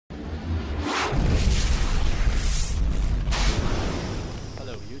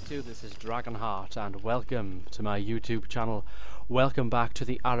YouTube, this is Dragonheart and welcome to my YouTube channel. Welcome back to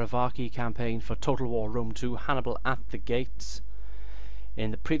the Arevaci campaign for Total War Rome 2 Hannibal at the Gates.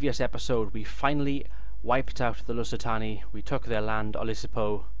 In the previous episode we finally wiped out the Lusitani, we took their land,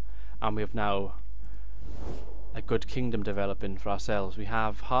 Olisipo, and we have now a good kingdom developing for ourselves. We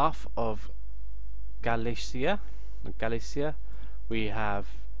have half of Galicia, we have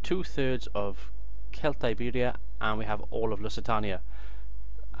 2/3 of Celt Iberia, and we have all of Lusitania.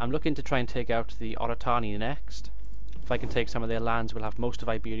 I'm looking to try and take out the Oratani next. If I can take some of their lands, we'll have most of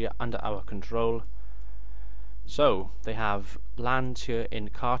Iberia under our control. So, they have lands here in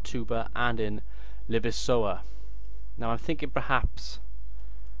Carthage and in Libisoa. Now I'm thinking perhaps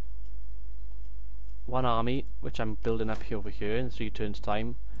one army, which I'm building up here over here in 3 turns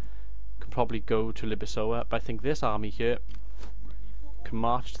time, can probably go to Libisoa, but I think this army here can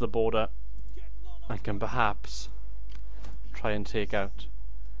march to the border and can perhaps try and take out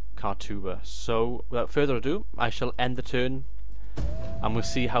Carthage. So without further ado, I shall end the turn and we'll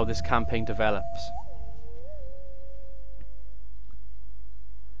see how this campaign develops.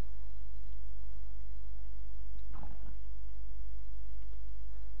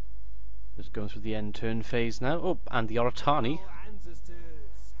 Just going through the end turn phase now. Oh, and the Oratani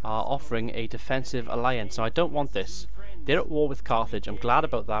are offering a defensive alliance. Now I don't want this. They're at war with Carthage. I'm glad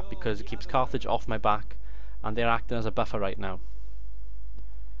about that because it keeps Carthage off my back and they're acting as a buffer right now.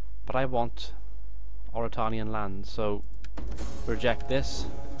 But I want Oratanian land, so reject this.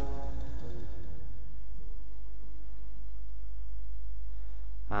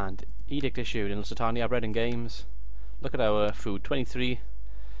 And edict issued in Lusitani. I've read in games. Look at our food, 23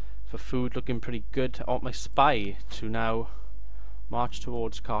 for food, looking pretty good. I want my spy to now march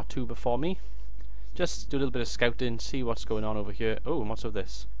towards Carthage for me. Just do a little bit of scouting, see what's going on over here. Oh, and what's with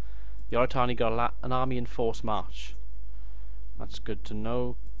this? The Oratani got an army in force march. That's good to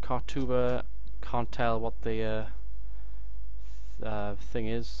know. Carthage, can't tell what the thing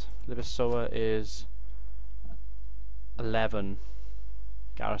is. Libisoa is 11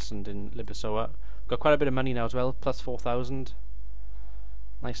 garrisoned in Libisoa. Got quite a bit of money now as well, plus 4,000.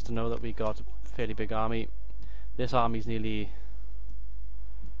 Nice to know that we got a fairly big army. This army's nearly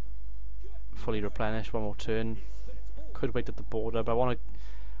fully replenished. One more turn. Could wait at the border, but I want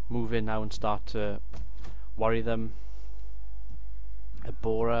to move in now and start to worry them.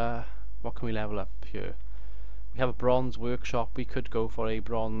 Iberia, what can we level up here? We have a bronze workshop. We could go for a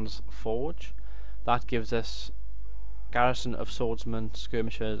bronze forge. That gives us garrison of swordsmen,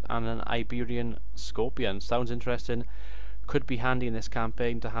 skirmishers, and an Iberian scorpion. Sounds interesting. Could be handy in this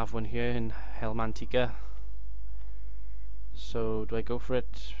campaign to have one here in Helmantica. So do I go for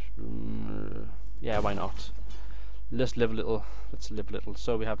it? Yeah, why not? Let's live a little. Let's live a little.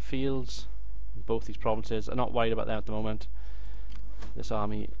 So we have fields in both these provinces. I'm not worried about them at the moment. This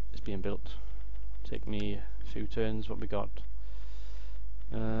army is being built. Take me a few turns. What we got?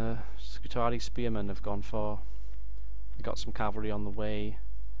 Scutari spearmen have gone for. We got some cavalry on the way.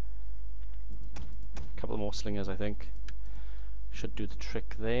 A couple more slingers, I think. Should do the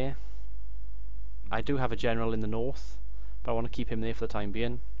trick there. I do have a general in the north, but I want to keep him there for the time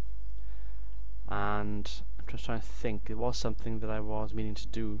being. And I'm just trying to think. There was something that I was meaning to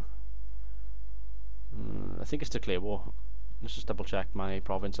do. I think it's declare war. Let's just double check my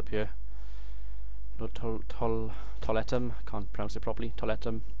province up here. Toletum, can't pronounce it properly.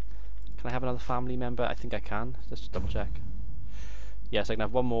 Toletum. Can I have another family member? I think I can. Let's just double check. Yes, I can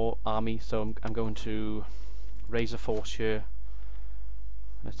have one more army, so I'm going to raise a force here.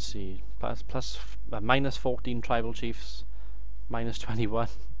 Let's see. Minus 14 tribal chiefs. Minus 21.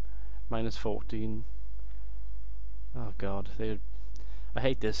 Minus 14. Oh god. I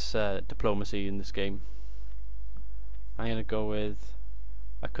hate this diplomacy in this game. I'm going to go with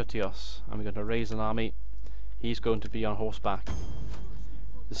Acutios, and we're going to raise an army. He's going to be on horseback.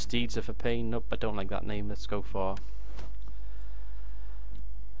 The steeds are for pain. Nope, I don't like that name. Let's go for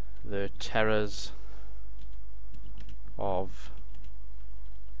the terrors of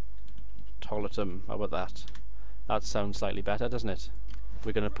Toletum. How about that? That sounds slightly better, doesn't it?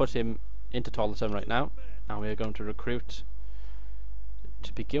 We're going to put him into Toletum right now, and we're going to recruit.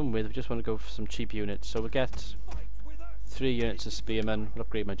 To begin with, we just want to go for some cheap units, so we'll get 3 units of spearmen. We'll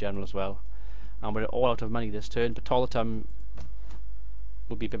upgrade my general as well, and we're all out of money this turn, but Toletum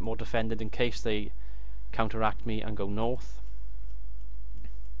will be a bit more defended in case they counteract me and go north.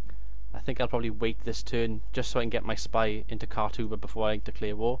 I think I'll probably wait this turn just so I can get my spy into Carthage before I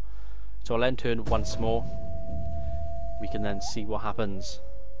declare war. So I'll end turn once more. We can then see what happens.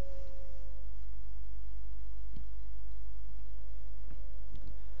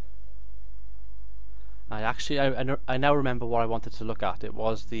 I now remember what I wanted to look at. It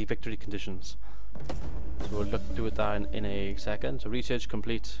was the victory conditions. So we'll do it there in a second. So research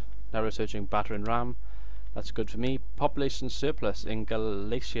complete. Now researching battering ram. That's good for me. Population surplus in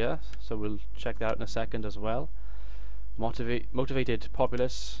Galatia. So we'll check that out in a second as well. Motivated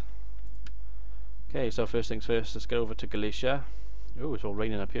populace. Okay, so first things first, let's get over to Galatia. Oh, it's all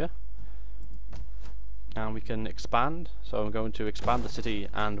raining up here. And we can expand. So I'm going to expand the city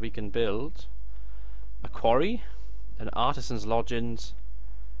and we can build a quarry, an artisan's lodgings,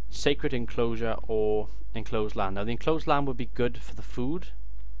 sacred enclosure, or enclosed land. Now the enclosed land would be good for the food.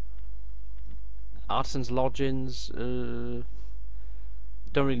 Artisan's lodgings, don't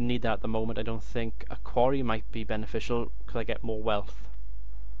really need that at the moment, I don't think. A quarry might be beneficial because I get more wealth.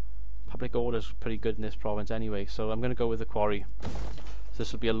 Public order is pretty good in this province anyway, so I'm going to go with the quarry. So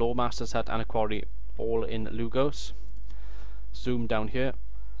this will be a lawmaster's hut and a quarry, all in Lugos. Zoom down here.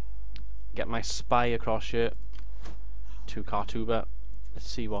 Get my spy across here to Cartuba. Let's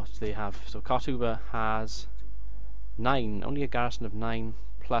see what they have. So Cartuba has 9, only a garrison of 9,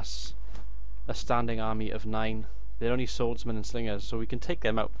 plus a standing army of 9. They're only swordsmen and slingers, so we can take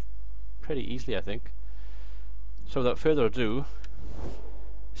them out pretty easily, I think. So without further ado,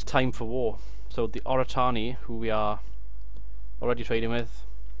 it's time for war. So the Lusitani, who we are already trading with,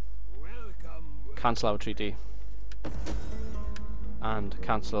 cancel our treaty and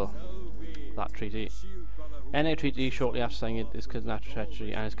cancel that treaty. End a treaty shortly after signing it is natural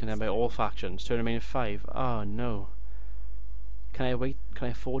treachery and is condemned by all factions. Turn remaining 5. Oh no. Can I wait? Can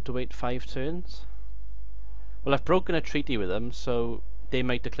I afford to wait 5 turns? Well, I've broken a treaty with them, so they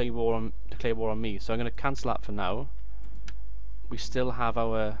might declare war on me. So I'm going to cancel that for now. We still have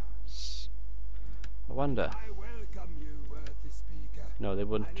our. I wonder. No, they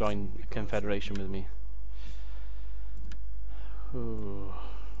wouldn't join a confederation with me. Ooh.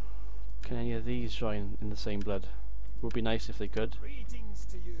 Can any of these join in the same blood? Would be nice if they could.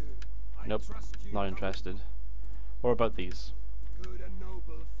 Nope, not interested. What about these?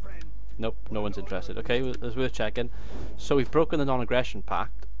 Nope, no one's interested. Okay, well, it's worth checking. So we've broken the non-aggression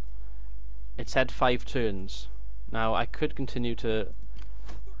pact. It said 5 turns. Now I could continue to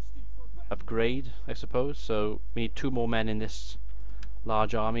upgrade, I suppose. So we need 2 more men in this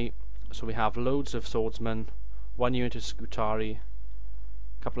large army. So we have loads of swordsmen, 1 unit of scutari,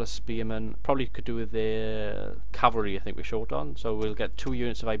 a couple of spearmen. Probably could do with the cavalry, I think we're short on. So we'll get 2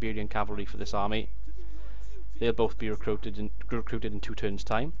 units of Iberian cavalry for this army. They'll both be recruited in 2 turns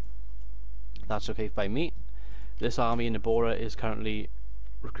time. That's okay by me. This army in Iberia is currently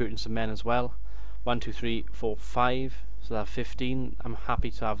recruiting some men as well. 1, 2, 3, 4, 5. So that's 15. I'm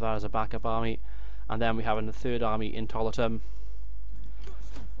happy to have that as a backup army. And then we have a 3rd army in Tolatum.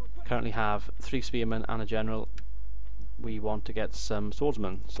 Currently have 3 spearmen and a general. We want to get some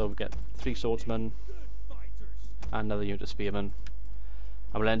swordsmen. So we get 3 swordsmen and another unit of spearmen.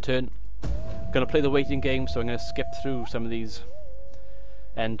 And we'll end turn. Going to play the waiting game, so I'm going to skip through some of these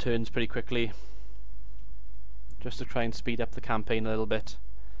end turns pretty quickly, just to try and speed up the campaign a little bit.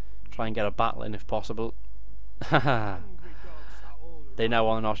 Try and get a battle in if possible. They now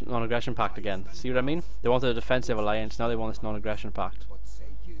want a non-aggression pact again. See what I mean? They wanted a defensive alliance, now they want this non-aggression pact.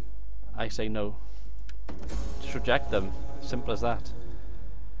 I say no. Just reject them. Simple as that.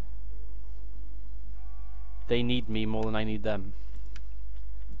 They need me more than I need them.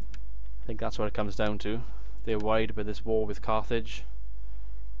 I think that's what it comes down to. They're worried about this war with Carthage.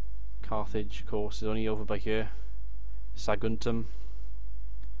 Carthage, of course, is only over by here. Saguntum.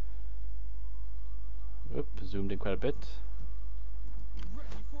 Oop, zoomed in quite a bit.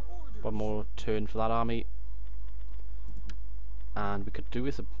 1 more turn for that army. And we could do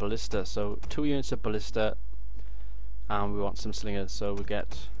with a ballista, so 2 units of ballista, and we want some slingers, so we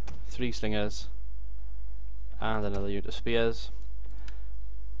get 3 slingers and another unit of spears.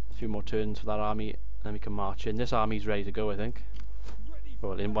 A few more turns for that army, then we can march in. This army's ready to go, I think.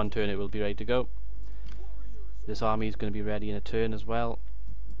 Well, in 1 turn it will be ready to go. This army is going to be ready in a turn as well.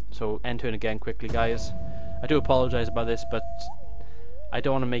 So end turn again quickly, guys. I do apologise about this, but I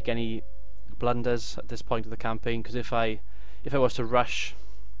don't want to make any blunders at this point of the campaign, because if I was to rush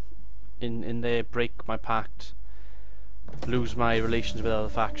in there, break my pact, lose my relations with other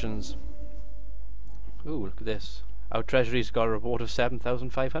factions. Ooh, look at this. Our treasury's got a reward of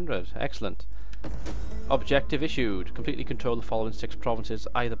 7,500. Excellent. Objective issued. Completely control the following 6 provinces,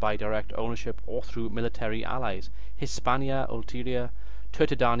 either by direct ownership or through military allies: Hispania, Ulteria,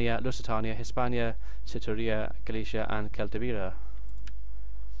 Turtidania, Lusitania, Hispania, Cituria, Galicia, and Celtiberia.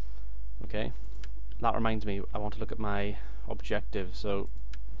 Okay. That reminds me, I want to look at my objectives, so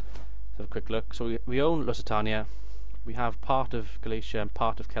let's have a quick look. So we own Lusitania, we have part of Galicia and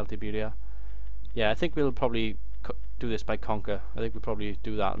part of Celtiberia. Yeah, I think we'll probably do this by conquer. I think we'll probably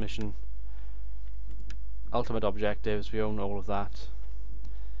do that mission. Ultimate objectives, we own all of that.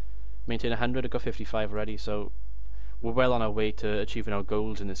 Maintain 100, I've got 55 already, so we're well on our way to achieving our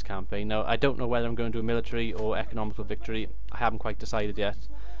goals in this campaign. Now, I don't know whether I'm going to do a military or economical victory. I haven't quite decided yet.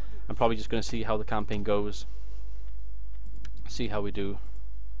 I'm probably just going to see how the campaign goes. See how we do.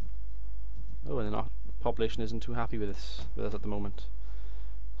 Oh, and the population isn't too happy with us at the moment.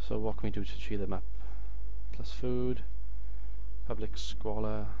 So what can we do to cheer them up? Plus food. Public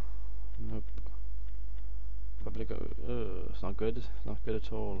squalor. Nope. Public... it's not good. It's not good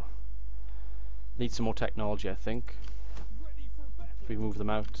at all. Need some more technology, I think. If we move them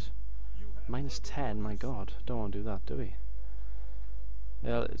out. Minus 10, my god. Don't want to do that, do we?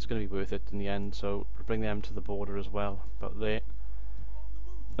 Yeah, it's going to be worth it in the end, so we'll bring them to the border as well. But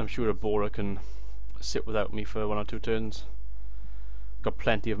I'm sure a Bora can sit without me for 1 or 2 turns. Got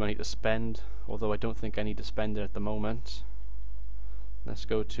plenty of money to spend, although I don't think I need to spend it at the moment. Let's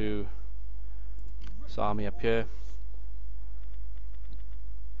go to this army up here.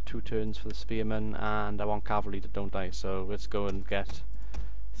 2 turns for the spearmen, and I want cavalry that don't die, so let's go and get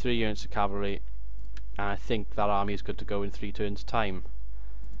 3 units of cavalry, and I think that army is good to go in 3 turns time.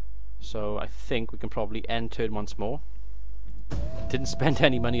 So I think we can probably end turn once more. Didn't spend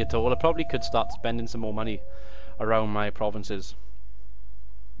any money at all. I probably could start spending some more money around my provinces.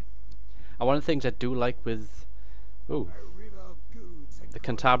 And one of the things I do like with the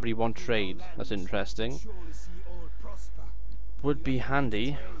Cantabria want trade, that's interesting. Would be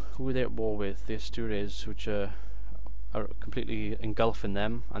handy. Who are they at war with? The Astures, which are completely engulfing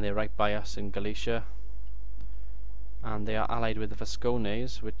them, and they're right by us in Galicia. And they are allied with the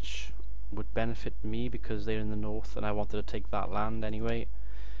Vascones, which would benefit me because they're in the north and I wanted to take that land anyway.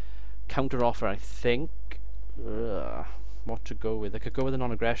 Counter offer, I think. What to go with? I could go with a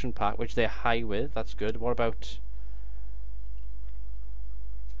non-aggression pact, which they're high with. That's good. What about...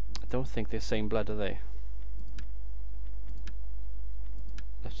 I don't think they're same blood, are they?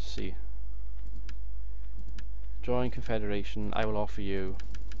 Let's see. Join Confederation. I will offer you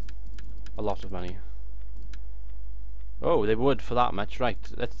a lot of money. Oh, they would for that much, right?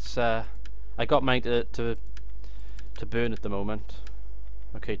 Let's. I got money to burn at the moment.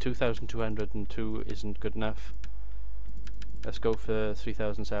 Okay, 2,202 isn't good enough. Let's go for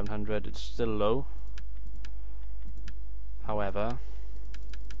 3,700. It's still low. However,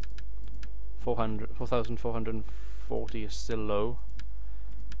 4,440 is still low.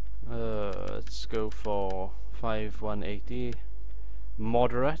 Let's go for 5,180.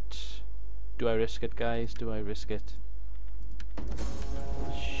 Moderate. Do I risk it, guys? Do I risk it?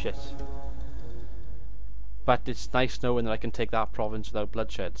 Shit. But it's nice knowing that I can take that province without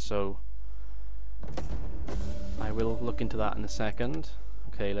bloodshed, so I will look into that in a second.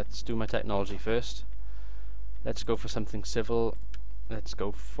 Okay, let's do my technology first. Let's go for something civil. Let's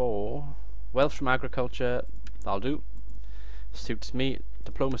go for wealth from agriculture. That'll do. Suits me.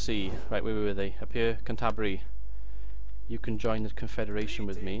 Diplomacy. Right, where were they? Up here, Cantabria. You can join the Confederation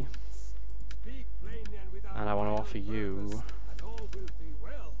with me. And I want to offer you...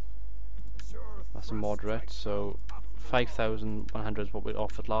 That's a moderate, so 5,100 is what we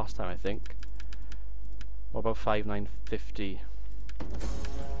offered last time, I think. What about 5,950?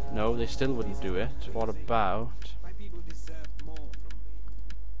 No, they still wouldn't do it. What about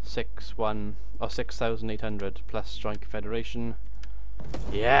 6,800 plus Joint Confederation?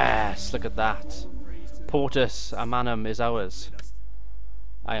 Yes, look at that. Portus Amanum is ours.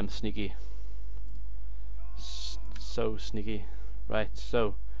 I am sneaky. So sneaky. Right,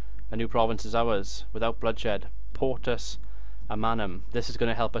 so a new province is ours without bloodshed. Portus Amanum. This is going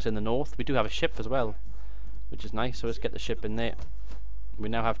to help us in the north. We do have a ship as well, which is nice, so let's get the ship in there. We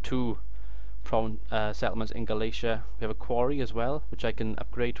now have 2 settlements in Galicia. We have a quarry as well, which I can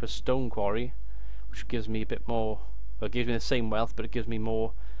upgrade to a stone quarry, which gives me a bit more, well, it gives me the same wealth, but it gives me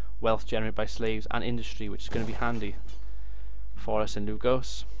more wealth generated by slaves and industry, which is going to be handy for us in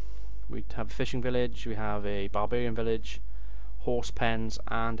Lugos. We have a fishing village, we have a barbarian village, horse pens,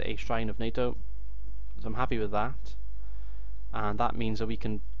 and a shrine of NATO. So I'm happy with that. And that means that we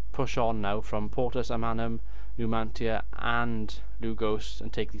can push on now from Portus Amanum, Numantia, and Lugos,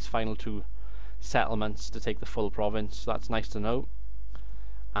 and take these final 2 settlements to take the full province. So that's nice to know.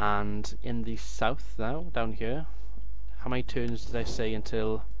 And in the south now, down here, how many turns did I say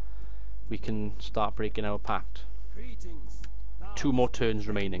until we can start breaking our pact? 2 more turns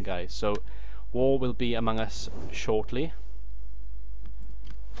remaining, guys. So war will be among us shortly.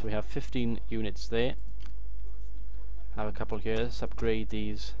 So we have 15 units there. Have a couple here. Let's upgrade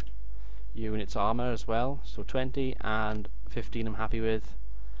these units armor as well. So 20 and 15 I'm happy with.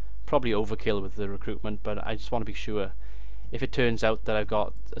 probably overkill with the recruitment, but I just want to be sure. If it turns out that I've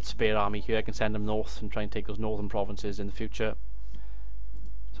got a spare army here, I can send them north and try and take those northern provinces in the future.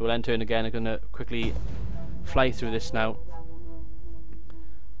 So we'll end turn again. I'm going to quickly fly through this now.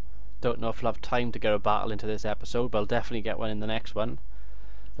 Don't know if I'll have time to get a battle into this episode, but I'll definitely get one in the next one,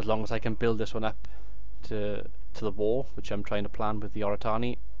 as long as I can build this one up to the war, which I'm trying to plan with the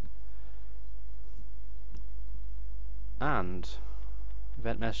Lusitani. And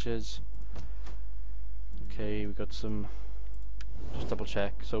event messages. Okay, we got some. Just double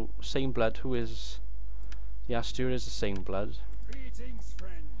check. So same blood. Who is the Asturias? The same blood.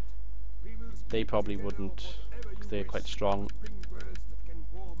 They probably wouldn't, because they're quite strong.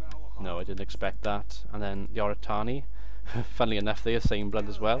 No, I didn't expect that. And then the Lusitani. Funnily enough, they're the same blood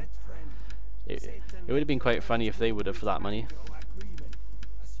as well. It would have been quite funny if they would have for that money.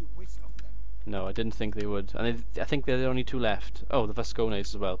 No, I didn't think they would. And I think there are only two left. Oh, the Vascones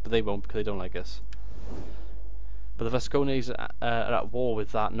as well, but they won't because they don't like us. But the Vascones are at war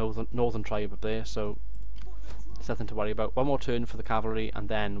with that northern tribe up there, so it's nothing to worry about. One more turn for the cavalry, and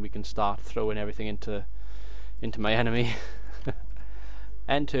then we can start throwing everything into my enemy.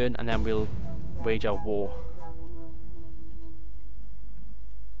 End turn, and then we'll wage our war.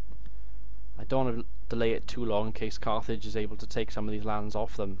 I don't want to delay it too long in case Carthage is able to take some of these lands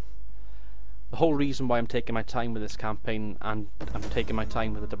off them. The whole reason why I'm taking my time with this campaign, and I'm taking my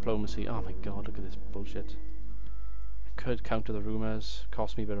time with the diplomacy. Oh my god, look at this bullshit. I could counter the rumours,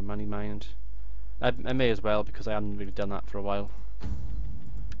 cost me a bit of money, mind. I may as well, because I haven't really done that for a while.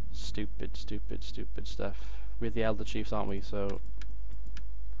 Stupid, stupid, stupid stuff. We're the Elder Chiefs, aren't we? So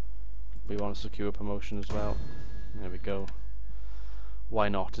we want to secure promotion as well. There we go. Why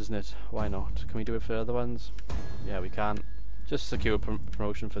not, isn't it? Why not? Can we do it for other ones? Yeah, we can. Just secure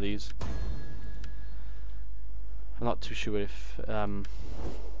promotion for these. I'm not too sure if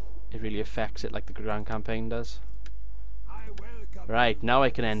it really affects it like the Grand Campaign does. Right, now I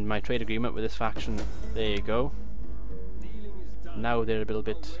can end my trade agreement with this faction. There you go. Now they're a little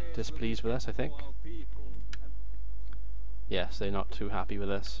bit displeased with us, I think. Yes, they're not too happy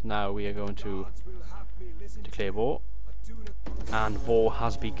with us. Now we are going to declare war. And war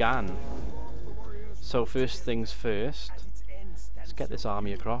has begun. So first things first, let's get this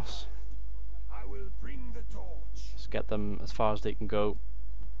army across. Let's get them as far as they can go,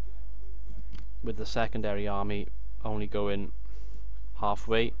 with the secondary army only going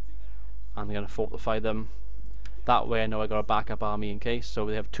halfway, and they're going to fortify them. That way I know I got a backup army in case. So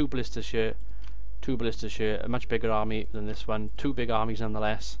we have two ballistas here, a much bigger army than this one, two big armies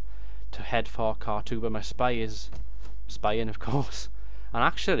nonetheless, to head for Carthage. My spy is spying, of course, and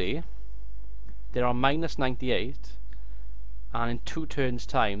actually they're on minus 98, and in 2 turns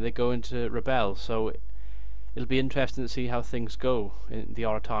time they're going to rebel, so it'll be interesting to see how things go in the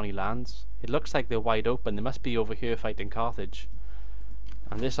Lusitani lands. It looks like they're wide open. They must be over here fighting Carthage,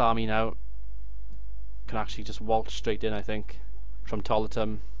 and this army now can actually just waltz straight in, I think, from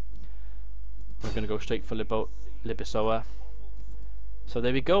Tolatum. We're going to go straight for Libisoa. So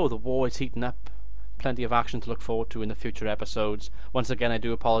there we go, the war is heating up. Plenty of action to look forward to in the future episodes. Once again, I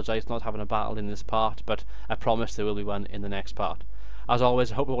do apologise not having a battle in this part, but I promise there will be one in the next part. As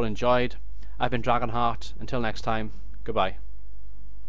always, I hope you all enjoyed. I've been Dragonheart. Until next time, goodbye.